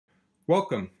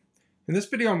Welcome. In this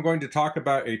video I'm going to talk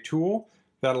about a tool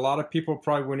that a lot of people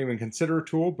probably wouldn't even consider a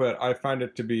tool, but I find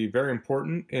it to be very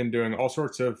important in doing all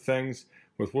sorts of things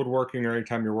with woodworking or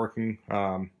anytime you're working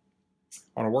on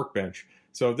a workbench.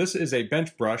 So this is a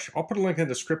bench brush. I'll put a link in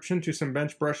the description to some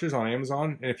bench brushes on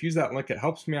Amazon, and if you use that link it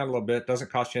helps me out a little bit. It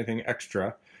doesn't cost you anything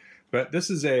extra. But this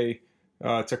is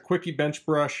it's a quickie bench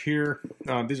brush here.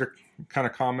 These are kind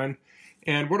of common.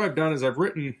 And what I've done is I've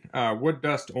written wood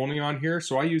dust only on here,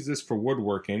 so I use this for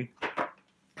woodworking.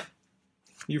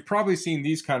 You've probably seen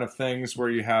these kind of things where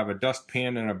you have a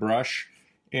dustpan and a brush,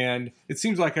 and it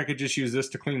seems like I could just use this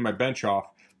to clean my bench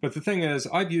off. But the thing is,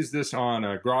 I've used this on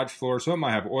a garage floor, so it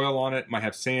might have oil on it, might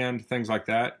have sand, things like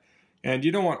that. And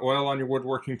you don't want oil on your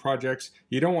woodworking projects.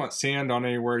 You don't want sand on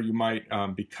anywhere you might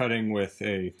be cutting with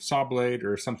a saw blade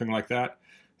or something like that.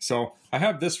 So I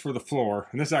have this for the floor,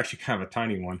 and this is actually kind of a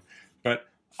tiny one. But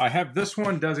I have this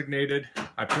one designated.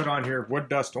 I put on here wood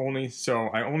dust only, so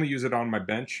I only use it on my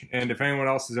bench. And if anyone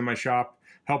else is in my shop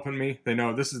helping me, they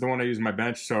know this is the one I use on my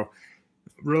bench. So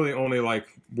really only like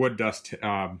wood dust,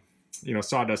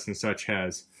 sawdust and such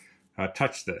has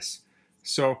touched this.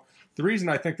 So the reason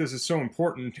I think this is so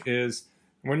important is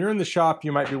when you're in the shop,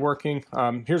 you might be working.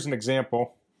 Here's an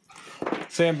example.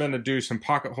 Say I'm going to do some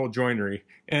pocket hole joinery,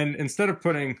 and instead of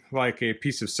putting like a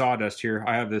piece of sawdust here,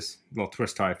 I have this little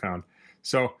twist tie I found.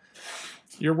 So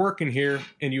you're working here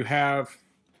and you have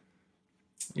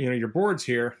your boards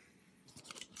here,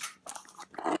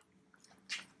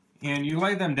 and you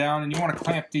lay them down and you want to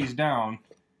clamp these down,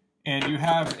 and you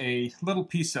have a little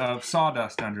piece of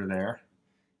sawdust under there,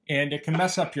 and it can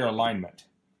mess up your alignment.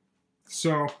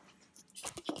 So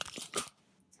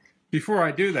before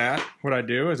I do that, what I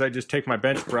do is I just take my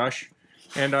bench brush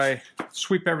and I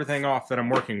sweep everything off that I'm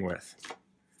working with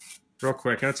real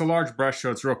quick. And it's a large brush,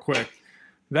 so it's real quick.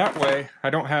 That way, I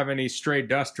don't have any stray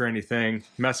dust or anything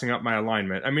messing up my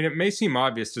alignment. I mean, it may seem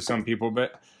obvious to some people,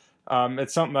 but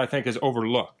it's something I think is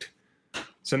overlooked.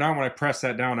 So now when I press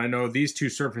that down, I know these two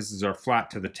surfaces are flat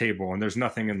to the table and there's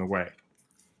nothing in the way.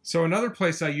 So another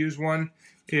place I use one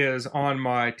is on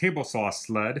my table saw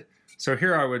sled. So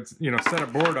here I would, set a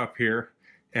board up here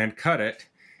and cut it.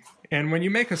 And when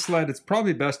you make a sled, it's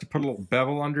probably best to put a little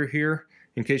bevel under here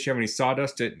in case you have any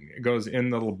sawdust. It goes in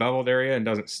the little beveled area and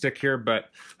doesn't stick here, but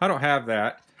I don't have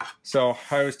that. So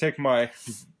I always take my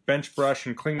bench brush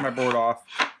and clean my board off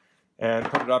and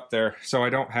put it up there so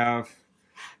I don't have,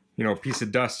 a piece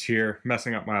of dust here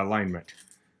messing up my alignment.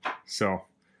 So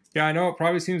yeah, I know it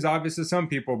probably seems obvious to some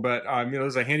people, but this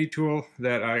is a handy tool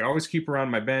that I always keep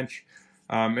around my bench.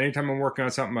 Anytime I'm working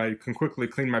on something, I can quickly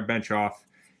clean my bench off,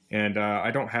 and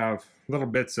I don't have little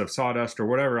bits of sawdust or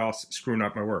whatever else screwing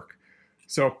up my work.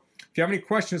 So if you have any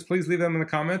questions, please leave them in the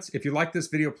comments. If you like this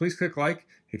video, please click like.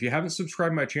 If you haven't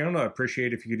subscribed to my channel, I'd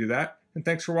appreciate it if you could do that. And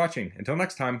thanks for watching. Until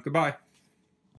next time, goodbye.